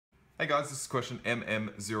Hey guys, this is question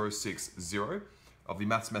MM060 of the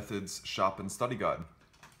Maths Methods Sharpened Study Guide.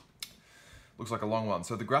 Looks like a long one.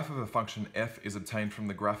 So the graph of a function f is obtained from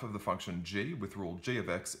the graph of the function g with rule g of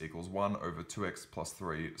x equals 1 over 2x plus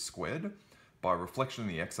 3 squared by reflection in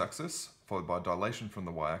the x-axis, followed by dilation from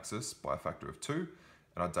the y-axis by a factor of 2,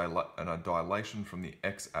 and a dilation from the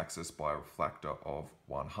x-axis by a factor of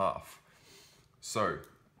 1/2. So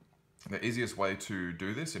the easiest way to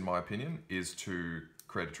do this, in my opinion, is to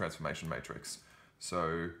create a transformation matrix.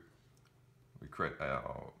 So we create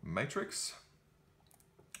our matrix.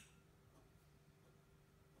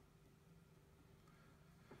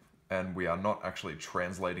 And we are not actually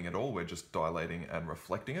translating at all, we're just dilating and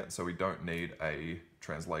reflecting it. So we don't need a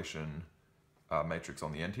translation matrix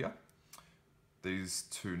on the end here. These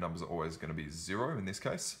two numbers are always going to be 0 in this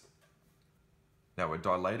case. Now we're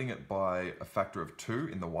dilating it by a factor of 2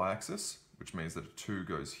 in the y-axis, which means that a 2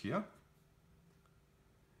 goes here.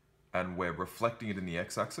 And we're reflecting it in the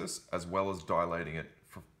x-axis, as well as dilating it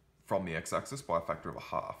from the x-axis by a factor of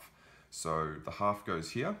 1/2. So the 1/2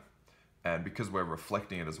 goes here, and because we're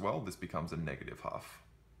reflecting it as well, this becomes a -1/2.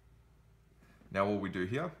 Now all we do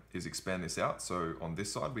here is expand this out. So on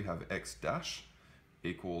this side we have x dash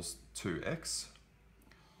equals 2x,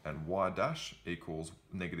 and y dash equals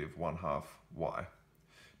 -1/2 y.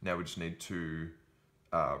 Now we just need to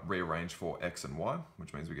rearrange for x and y,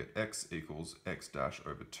 which means we get x equals x dash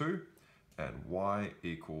over 2 and y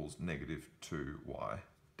equals -2y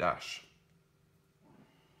dash.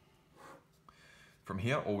 From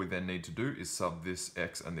here, all we then need to do is sub this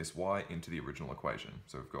x and this y into the original equation.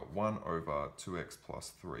 So we've got 1 over 2x plus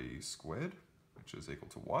 3 squared, which is equal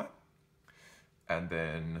to y. And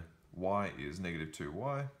then y is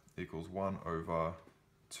 -2y equals 1 over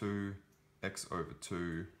 2x over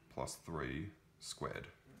 2 plus 3 squared.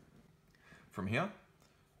 From here,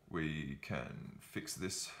 we can fix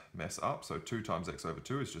this mess up. So 2 times x over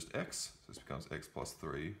 2 is just x. So this becomes x plus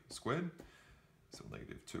 3 squared. So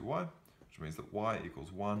 -2y, which means that y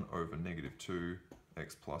equals 1 over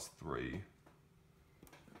 -2x plus 3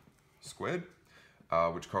 squared,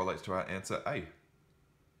 which correlates to our answer A.